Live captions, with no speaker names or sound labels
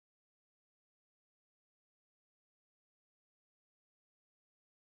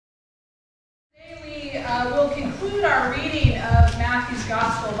we'll conclude our reading of Matthew's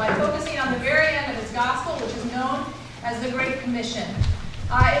Gospel by focusing on the very end of his Gospel, which is known as the Great Commission.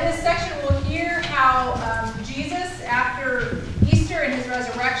 In this section, we'll hear how Jesus, after Easter and his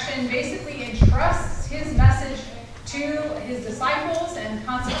resurrection, basically entrusts his message to his disciples and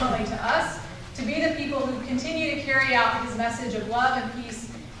consequently to us to be the people who continue to carry out his message of love and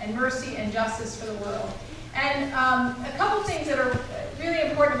peace and mercy and justice for the world. And a couple things that are really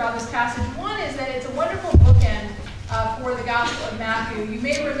important about this passage. One is that it's a wonderful bookend for the Gospel of Matthew. You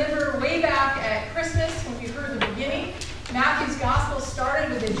may remember way back at Christmas when we heard the beginning, Matthew's Gospel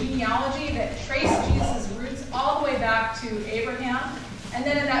started with a genealogy that traced Jesus' roots all the way back to Abraham. And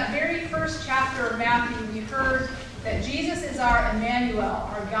then in that very first chapter of Matthew, we heard that Jesus is our Emmanuel,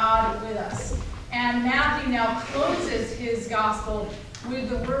 our God with us. And Matthew now closes his Gospel with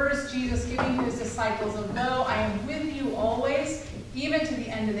the words Jesus giving to his disciples of, "Lo, I am with you always, even to the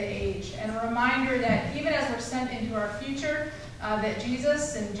end of the age." And a reminder that even as we're sent into our future, that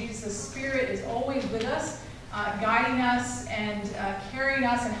Jesus and Jesus' Spirit is always with us, guiding us and carrying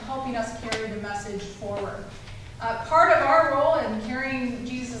us and helping us carry the message forward. Part of our role in carrying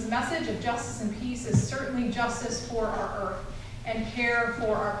Jesus' message of justice and peace is certainly justice for our earth and care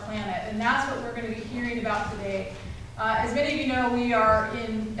for our planet. And that's what we're going to be hearing about today. As many of you know, we are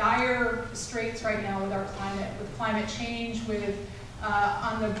in dire straits right now with our climate, with climate change, with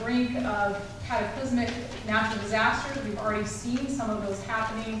on the brink of cataclysmic natural disasters. We've already seen some of those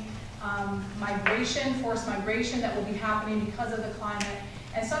happening. Forced migration that will be happening because of the climate.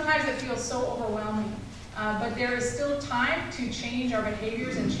 And sometimes it feels so overwhelming. But there is still time to change our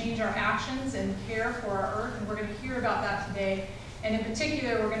behaviors and change our actions and care for our earth. And we're going to hear about that today. And in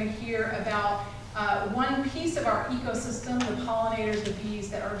particular, we're going to hear about one piece of our ecosystem, the pollinators, the bees,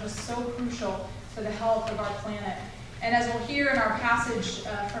 that are just so crucial to the health of our planet. And as we'll hear in our passage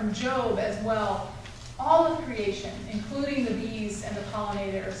from Job as well, all of creation, including the bees and the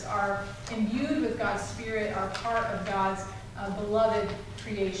pollinators, are imbued with God's Spirit, are part of God's beloved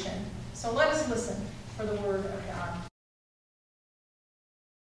creation. So let us listen for the word of God.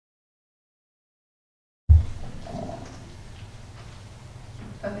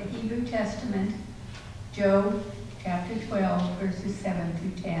 From the Hebrew Testament, Job chapter 12, verses 7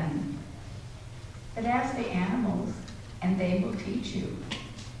 through 10. But ask the animals, and they will teach you.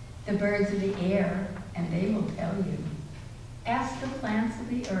 The birds of the air, and they will tell you. Ask the plants of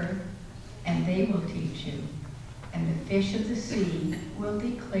the earth, and they will teach you. And the fish of the sea will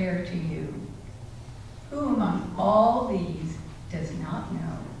declare to you. Who among all these does not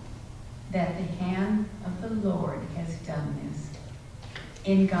know that the hand of the Lord has done this?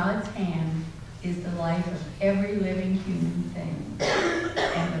 In God's hand is the life of every living human thing,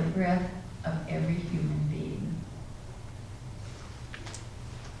 and the breath of every human being.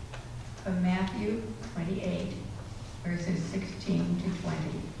 From Matthew 28, verses 16 to 20.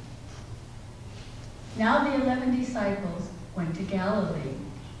 Now the 11 disciples went to Galilee,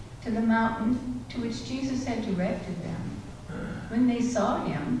 to the mountain to which Jesus had directed them. When they saw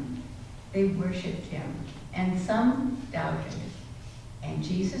him, they worshipped him, and some doubted. And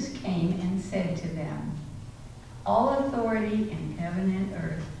Jesus came and said to them, "All authority in heaven and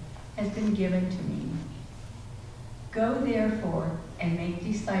earth has been given to me. Go therefore and make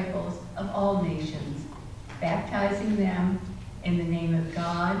disciples of all nations, baptizing them in the name of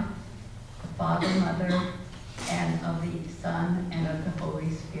God, the Father, Mother, and of the Son, and of the Holy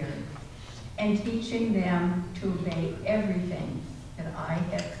Spirit, and teaching them to obey everything that I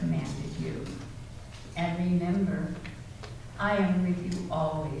have commanded you. And remember, I am with you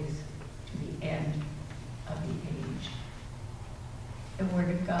always to the end of the age." The word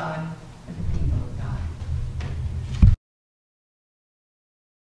of God for the people of God.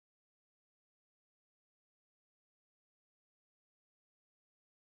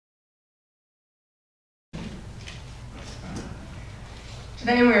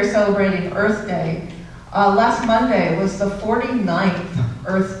 Today we are celebrating Earth Day. Last Monday was the 49th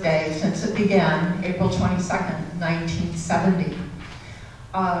Earth Day since it began, April 22nd, 1970.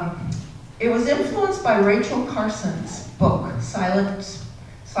 It was influenced by Rachel Carson's book, Silent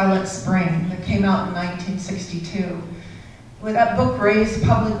Spring, that came out in 1962. That book raised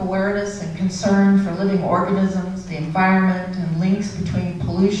public awareness and concern for living organisms, the environment, and links between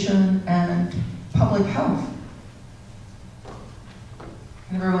pollution and public health.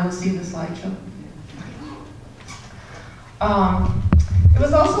 Can everyone see the slideshow? It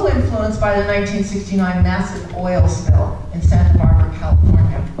was also influenced by the 1969 massive oil spill in Santa Barbara,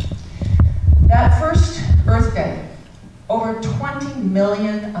 California. That first Earth Day, over 20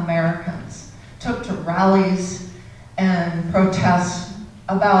 million Americans took to rallies and protests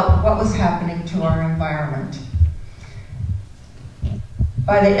about what was happening to our environment.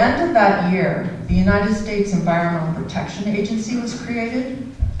 By the end of that year, the United States Environmental Protection Agency was created,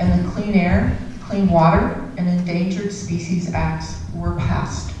 and the Clean Air, Clean Water, and Endangered Species Acts were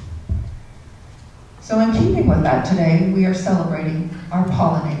passed. So in keeping with that, today we are celebrating our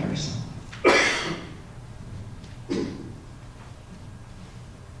pollinators.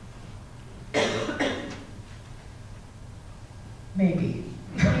 Maybe.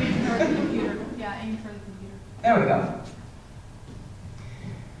 Aim for the computer. Yeah, aim for the computer. There we go.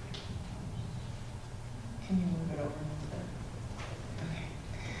 Can you move it over a little bit? Okay.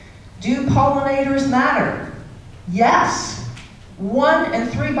 Do pollinators matter? Yes. 1 in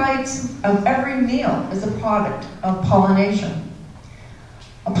 3 bites of every meal is a product of pollination.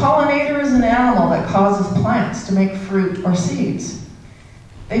 A pollinator is an animal that causes plants to make fruit or seeds.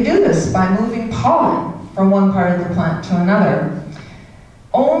 They do this by moving pollen from one part of the plant to another.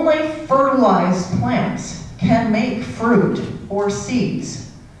 Only fertilized plants can make fruit or seeds,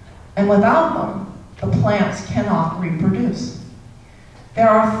 and without them, the plants cannot reproduce. There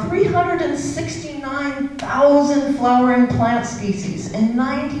are 369,000 flowering plant species, and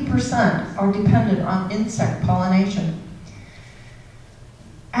 90% are dependent on insect pollination.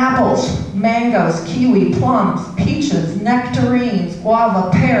 Apples, mangoes, kiwi, plums, peaches, nectarines,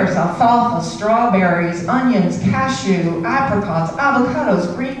 guava, pears, alfalfa, strawberries, onions, cashew, apricots, avocados,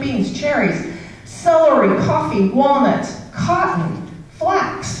 green beans, cherries, celery, coffee, walnuts, cotton,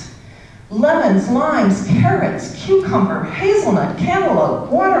 flax, lemons, limes, carrots, cucumber, hazelnut, cantaloupe,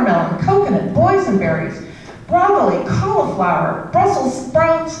 watermelon, coconut, boysenberries, broccoli, cauliflower, Brussels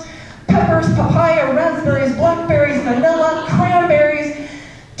sprouts, peppers, papaya, raspberries, blackberries, vanilla, cranberries,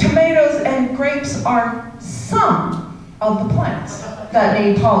 tomatoes, and grapes are some of the plants that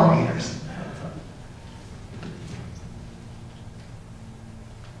need pollinators.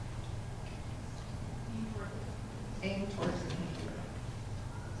 Aim towards the computer.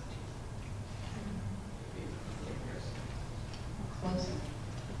 Closer.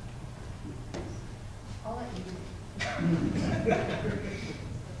 I'll let you.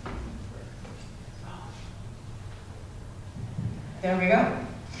 There we go.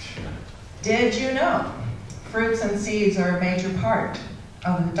 Did you know fruits and seeds are a major part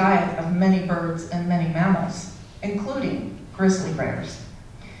of the diet of many birds and many mammals, including grizzly bears?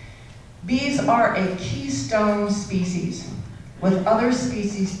 Bees are a keystone species, with other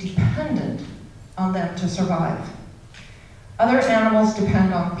species dependent on them to survive. Other animals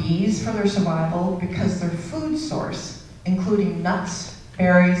depend on bees for their survival because their food source, including nuts,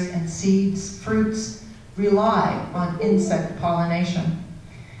 berries, and seeds, fruits, rely on insect pollination.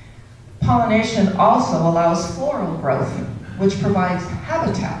 Pollination also allows floral growth, which provides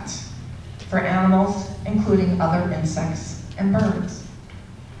habitats for animals, including other insects and birds.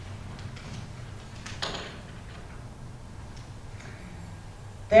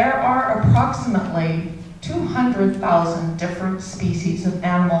 There are approximately 200,000 different species of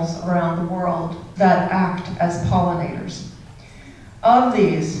animals around the world that act as pollinators. Of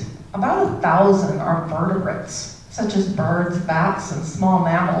these, about 1,000 are vertebrates, such as birds, bats, and small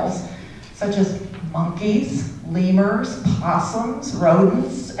mammals, such as monkeys, lemurs, possums,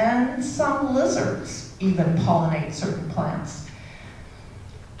 rodents, and some lizards even pollinate certain plants.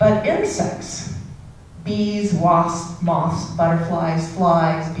 But insects, bees, wasps, moths, butterflies,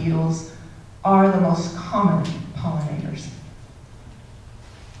 flies, beetles, are the most common pollinators.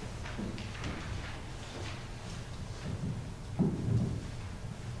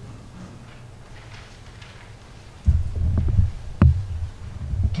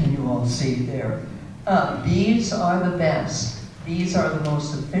 Can you all see there? Bees are the best. Bees are the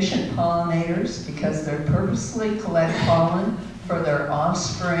most efficient pollinators because they purposely collect pollen for their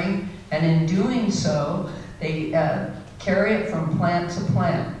offspring, and in doing so, they carry it from plant to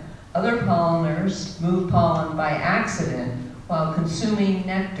plant. Other pollinators move pollen by accident while consuming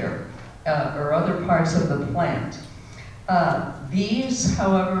nectar or other parts of the plant. Bees,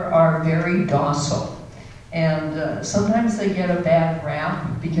 however, are very docile. And sometimes they get a bad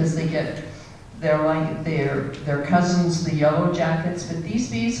rap because they're like their cousins, the yellow jackets, but these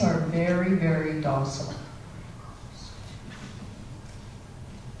bees are very, very docile.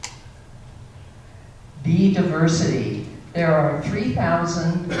 Bee diversity. There are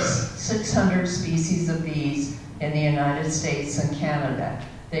 3,600 species of bees in the United States and Canada.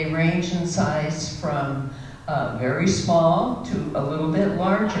 They range in size from very small to a little bit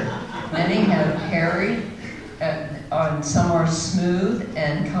larger. Many have hairy, and some are smooth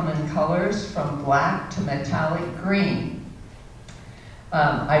and come in colors from black to metallic green.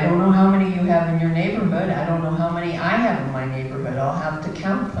 I don't know how many you have in your neighborhood. I don't know how many I have in my neighborhood. I'll have to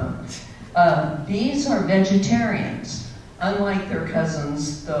count them. Bees are vegetarians, unlike their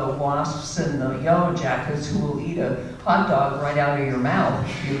cousins, the wasps and the yellow jackets, who will eat a hot dog right out of your mouth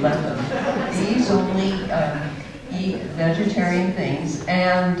if you let them. Bees only eat vegetarian things,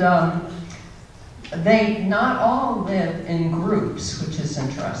 and they not all live in groups, which is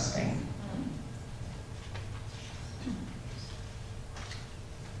interesting.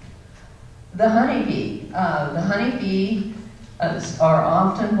 The honeybee. The honeybee are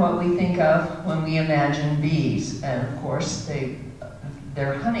often what we think of when we imagine bees, and of course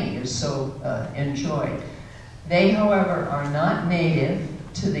their honey is so enjoyed. They, however, are not native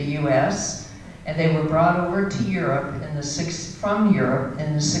to the U.S., and they were brought over to Europe from Europe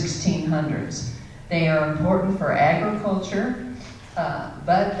in the 1600s. They are important for agriculture,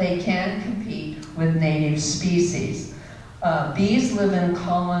 but they can compete with native species. Bees live in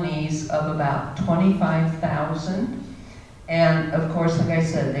colonies of about 25,000, and of course, like I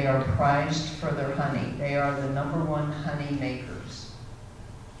said, they are prized for their honey. They are the #1 honey makers.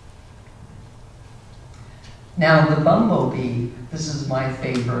 Now, the bumblebee, this is my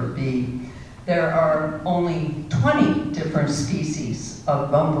favorite bee. There are only 20 different species of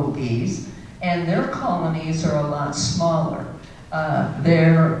bumblebees, and their colonies are a lot smaller.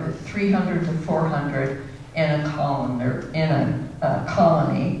 They're 300 to 400 in a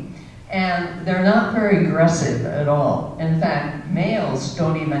colony, and they're not very aggressive at all. In fact, males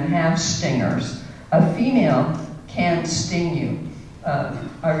don't even have stingers. A female can't sting you.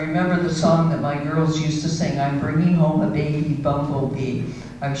 I remember the song that my girls used to sing, "I'm bringing home a baby bumblebee."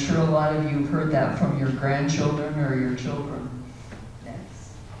 I'm sure a lot of you have heard that from your grandchildren or your children.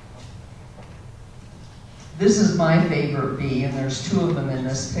 Next. This is my favorite bee, and there's 2 of them in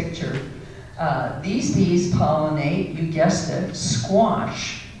this picture. These bees pollinate, you guessed it,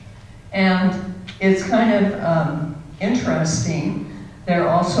 squash. And it's kind of interesting. They're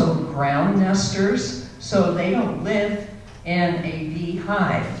also ground nesters, so they don't live in a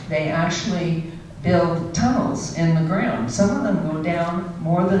beehive. They actually build tunnels in the ground. Some of them go down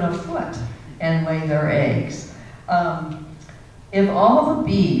more than a foot and lay their eggs. If all the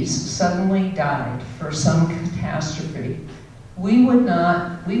bees suddenly died for some catastrophe, we would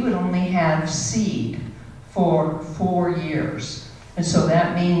only have seed for 4 years. And so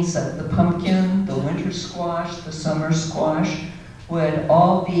that means that the pumpkin, the winter squash, the summer squash would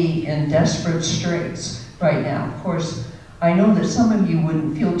all be in desperate straits right now. Of course, I know that some of you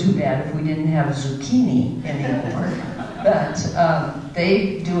wouldn't feel too bad if we didn't have zucchini anymore, but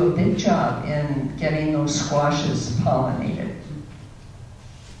they do a big job in getting those squashes pollinated.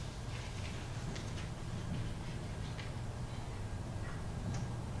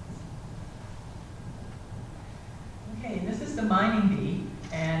 Okay, this is the mining bee,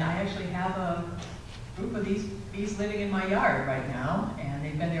 and I actually have a group of these bees living in my yard right now, and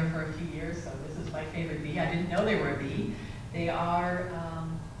they've been there for a few years, so this is my favorite bee. I didn't know they were a bee.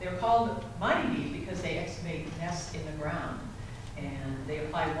 They're called mining bees because they excavate nests in the ground, and they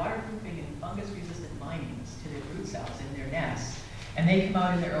apply waterproofing and fungus-resistant linings to their root cells in their nests. And they come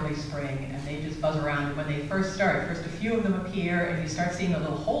out in the early spring, and they just buzz around. And when they first start, first a few of them appear, and you start seeing the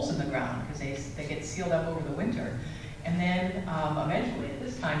little holes in the ground because they get sealed up over the winter. And then eventually, at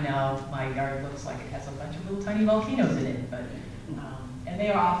this time now, my yard looks like it has a bunch of little tiny volcanoes in it. But and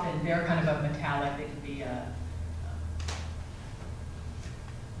they're kind of a metallic. They can be a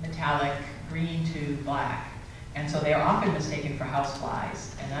metallic green to black. And so they are often mistaken for house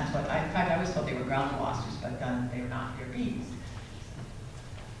flies. And that's what, in fact, I was told they were ground wasps, but they're not, they're bees.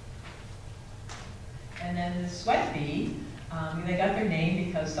 And then the sweat bee, they got their name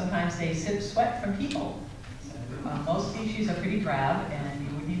because sometimes they sip sweat from people. So, most species are pretty drab, and you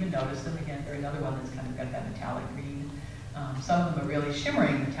wouldn't even notice them. Again, they're another one that's kind of got that metallic green. Some of them are really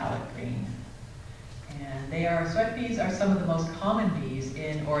shimmering metallic green. And sweat bees are some of the most common bees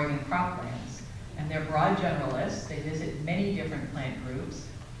in Oregon croplands. And they're broad generalists. They visit many different plant groups.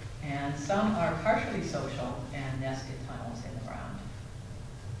 And some are partially social and nest in tunnels in the ground.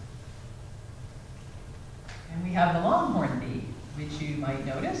 And we have the longhorn bee, which you might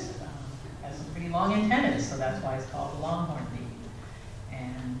notice has some pretty long antennas, so that's why it's called the longhorn bee.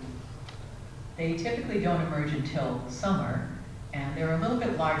 And they typically don't emerge until summer, and they're a little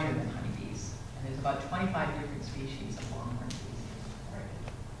bit larger than honeybees. And there's about 25 different species of longhorn bees.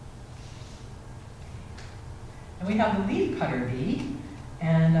 And we have the leafcutter bee,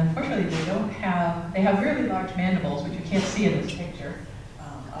 and unfortunately they have really large mandibles, which you can't see in this picture,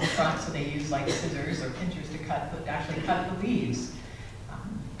 up front, so they use like scissors or pinchers to actually cut the leaves.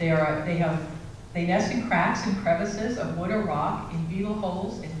 They have They nest in cracks and crevices of wood or rock, in beetle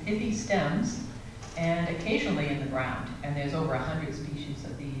holes, in pithy stems, and occasionally in the ground. And there's over 100 species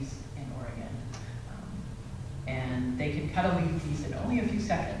of these in Oregon. And they can cut a leaf piece in only a few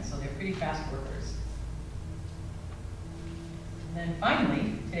seconds, so they're pretty fast workers. And then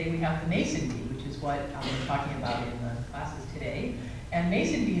finally, today we have the mason bee, which is what we're talking about in the classes today. And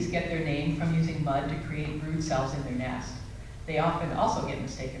mason bees get their name from using mud to create brood cells in their nest. They often also get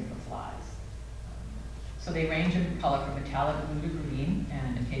mistaken for flies. So they range in color from metallic blue to green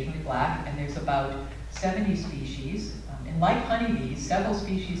and occasionally black, and there's about 70 species. And like honeybees, several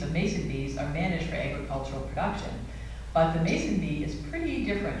species of mason bees are managed for agricultural production. But the mason bee is pretty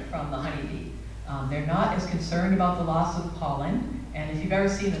different from the honeybee. They're not as concerned about the loss of pollen. And if you've ever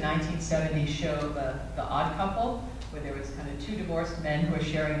seen the 1970s show, The Odd Couple, where there was kind of two divorced men who are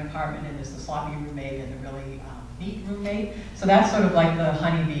sharing an apartment, and there's the sloppy roommate and the really neat roommate. So that's sort of like the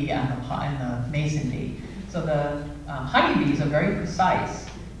honeybee and the mason bee. So the honeybees are very precise,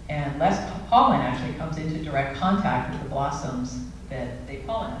 and less pollen actually comes into direct contact with the blossoms that they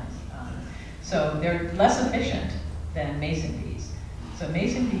pollinize. So they're less efficient than mason bees. So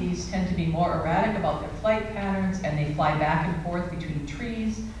mason bees tend to be more erratic about their flight patterns, and they fly back and forth between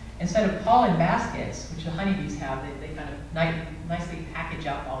trees. Instead of pollen baskets, which the honeybees have, they kind of nicely package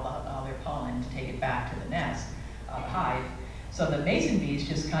up all their pollen to take it back to the nest, the hive. So the mason bees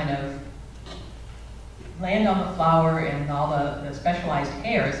just kind of land on the flower, and all the specialized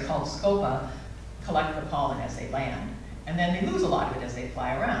hairs called scopa collect the pollen as they land. And then they lose a lot of it as they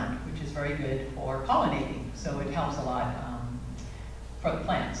fly around, which is very good for pollinating. So it helps a lot for the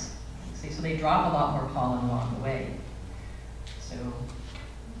plants. See, so they drop a lot more pollen along the way. So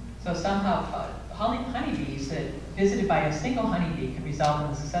somehow honeybees that visited by a single honeybee can result in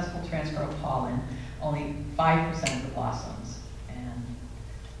the successful transfer of pollen, only 5% of the blossoms. And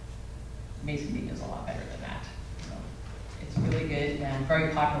mason bee does a lot better than that. So it's really good and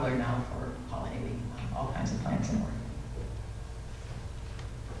very popular now for pollinating all kinds of plants in Oregon.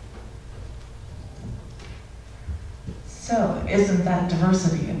 So, isn't that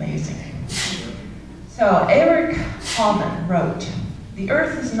diversity amazing? So, Eric Hallman wrote, "The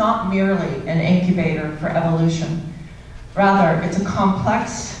Earth is not merely an incubator for evolution. Rather, it's a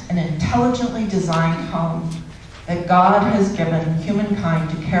complex and intelligently designed home that God has given humankind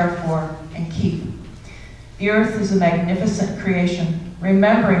to care for and keep. The Earth is a magnificent creation,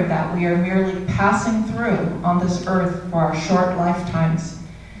 remembering that we are merely passing through on this earth for our short lifetimes.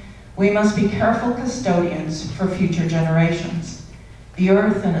 We must be careful custodians for future generations. The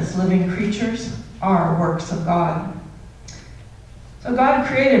earth and its living creatures are works of God." So God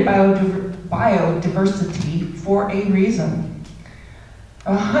created biodiversity for a reason.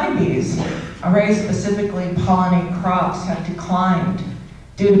 Honeybees, raised specifically pollinate crops, have declined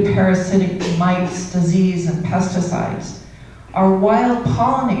due to parasitic mites, disease, and pesticides. Our wild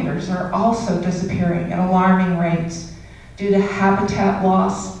pollinators are also disappearing at alarming rates due to habitat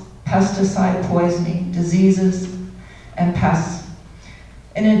loss, pesticide poisoning, diseases, and pests.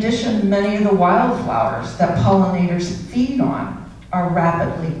 In addition, many of the wildflowers that pollinators feed on are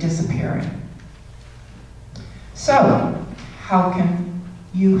rapidly disappearing. So, how can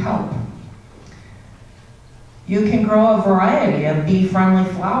you help? You can grow a variety of bee-friendly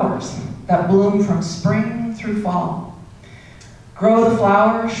flowers that bloom from spring through fall. Grow the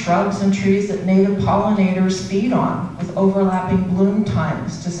flowers, shrubs, and trees that native pollinators feed on, with overlapping bloom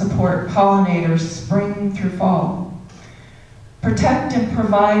times to support pollinators spring through fall. Protect and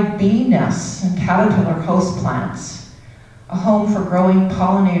provide bee nests and caterpillar host plants. A home for growing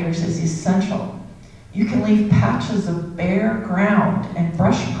pollinators is essential. You can leave patches of bare ground and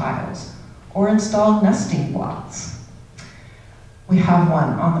brush piles, or install nesting blocks. We have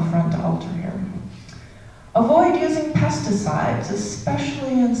one on the front altar here. Avoid using pesticides,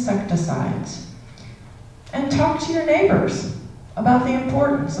 especially insecticides. And talk to your neighbors about the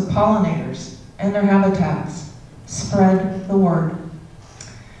importance of pollinators and their habitats. Spread the word.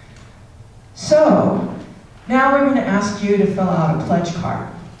 So, now we're going to ask you to fill out a pledge card.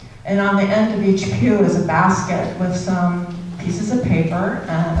 And on the end of each pew is a basket with some pieces of paper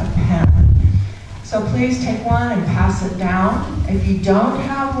and a pen. So please take one and pass it down. If you don't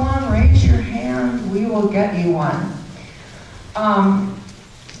have one, raise your hand. We will get you one.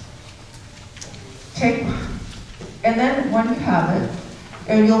 And then when you have it,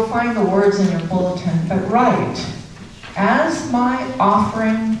 and you'll find the words in your bulletin, but write, "As my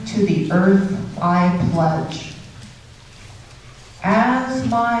offering to the earth I pledge." As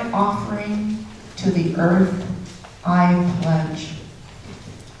my offering to the earth I pledge.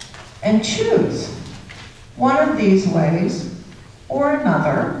 And choose one of these ways or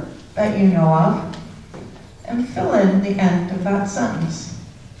another that you know of, and fill in the end of that sentence.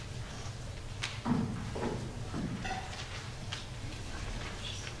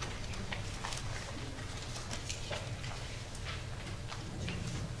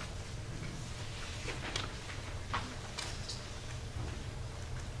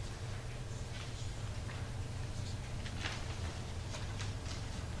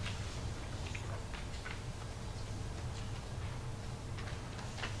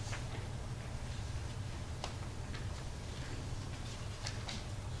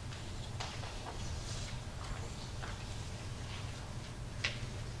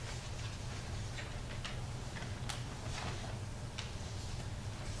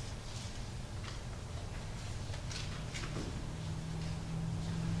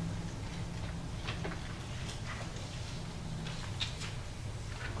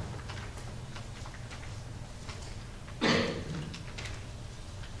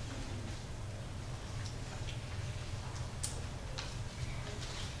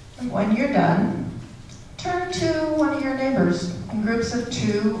 When you're done, turn to one of your neighbors in groups of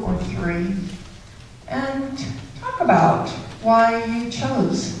 2 or 3 and talk about why you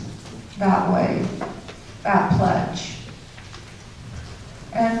chose that way, that pledge.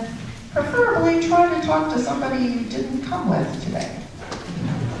 And preferably try to talk to somebody you didn't come with today.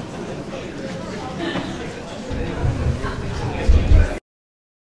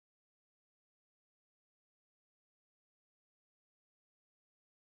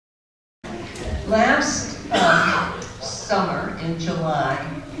 Last summer in July,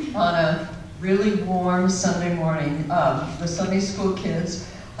 on a really warm Sunday morning, the Sunday school kids,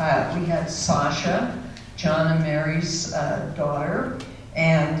 we had Sasha, John and Mary's daughter,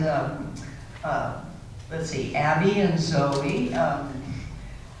 and let's see, Abby and Zoe,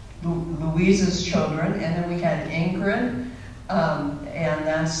 Louisa's children, and then we had Ingrid, and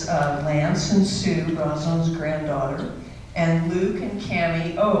that's Lance and Sue, Rosalind's granddaughter, and Luke and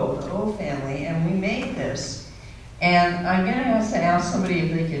Cammie O, the O family, and we made this. And I'm going to have to ask somebody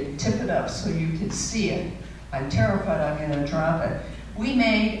if they could tip it up so you could see it. I'm terrified I'm going to drop it. We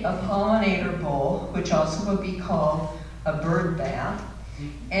made a pollinator bowl, which also would be called a bird bath,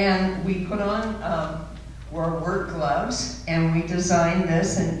 and we put on wore work gloves, and we designed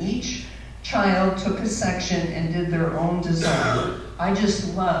this, and each child took a section and did their own design. I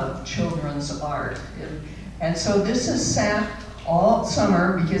just love children's art. And so this has sat all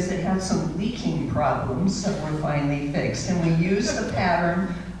summer because it had some leaking problems that were finally fixed. And we used the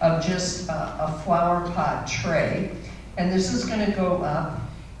pattern of just a flower pot tray. And this is going to go up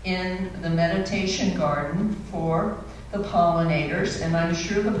in the meditation garden for the pollinators. And I'm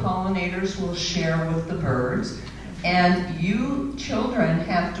sure the pollinators will share with the birds. And you children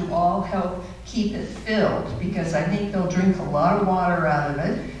have to all help keep it filled because I think they'll drink a lot of water out of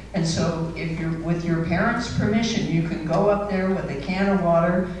it. And so if you're, with your parents' permission, you can go up there with a can of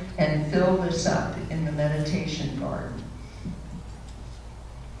water and fill this up in the meditation garden.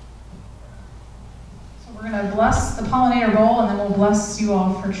 So we're going to bless the pollinator bowl, and then we'll bless you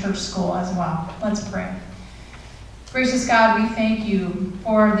all for church school as well. Let's pray. Gracious God, we thank you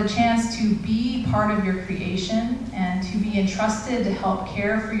for the chance to be part of your creation and to be entrusted to help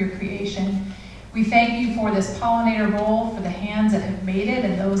care for your creation. We thank you for this pollinator bowl, for the hands that have made it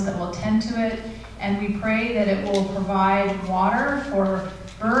and those that will tend to it. And we pray that it will provide water for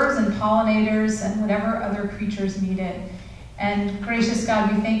birds and pollinators and whatever other creatures need it. And gracious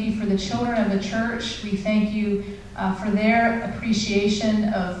God, we thank you for the children of the church. We thank you for their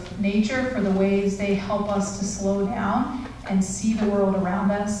appreciation of nature, for the ways they help us to slow down and see the world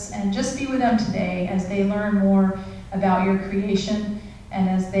around us. And just be with them today as they learn more about your creation and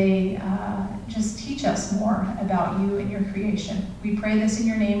as they just teach us more about you and your creation. We pray this in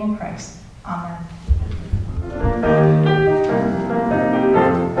your name, O Christ. Amen.